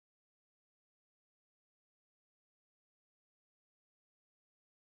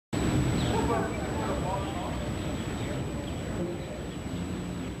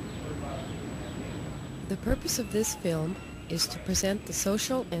The purpose of this film is to present the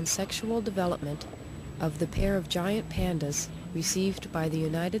social and sexual development of the pair of giant pandas received by the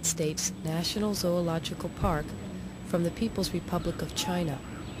United States National Zoological Park from the People's Republic of China.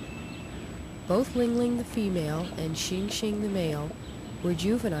 Both Ling-Ling the female and Hsing-Hsing the male were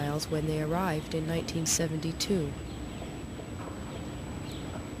juveniles when they arrived in 1972.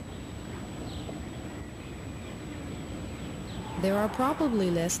 There are probably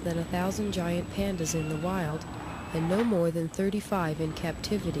less than 1,000 giant pandas in the wild and no more than 35 in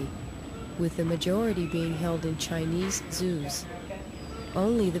captivity, with the majority being held in Chinese zoos.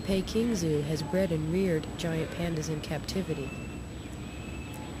 Only the Peking Zoo has bred and reared giant pandas in captivity.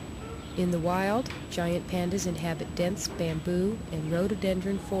 In the wild, giant pandas inhabit dense bamboo and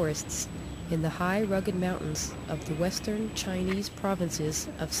rhododendron forests in the high, rugged mountains of the western Chinese provinces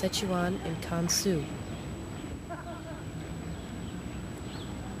of Sichuan and Gansu.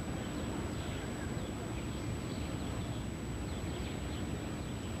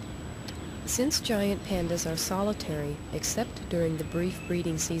 Since giant pandas are solitary, except during the brief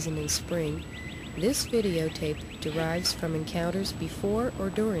breeding season in spring, this videotape derives from encounters before or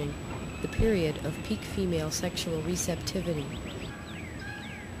during the period of peak female sexual receptivity.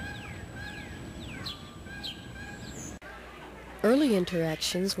 Early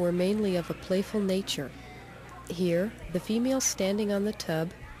interactions were mainly of a playful nature. Here, the female standing on the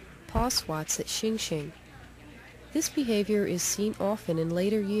tub paw swats at Hsing-Hsing. This behavior is seen often in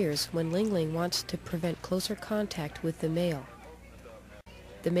later years when Ling-Ling wants to prevent closer contact with the male.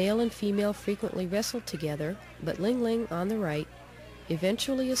 The male and female frequently wrestle together, but Ling-Ling, on the right,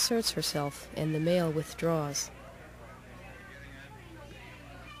 eventually asserts herself and the male withdraws.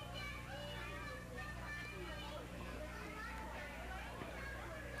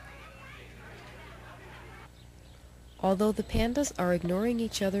 Although the pandas are ignoring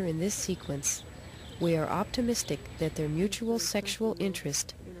each other in this sequence, we are optimistic that their mutual sexual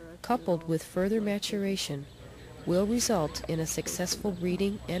interest, coupled with further maturation, will result in a successful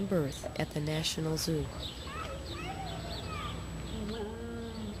breeding and birth at the National Zoo.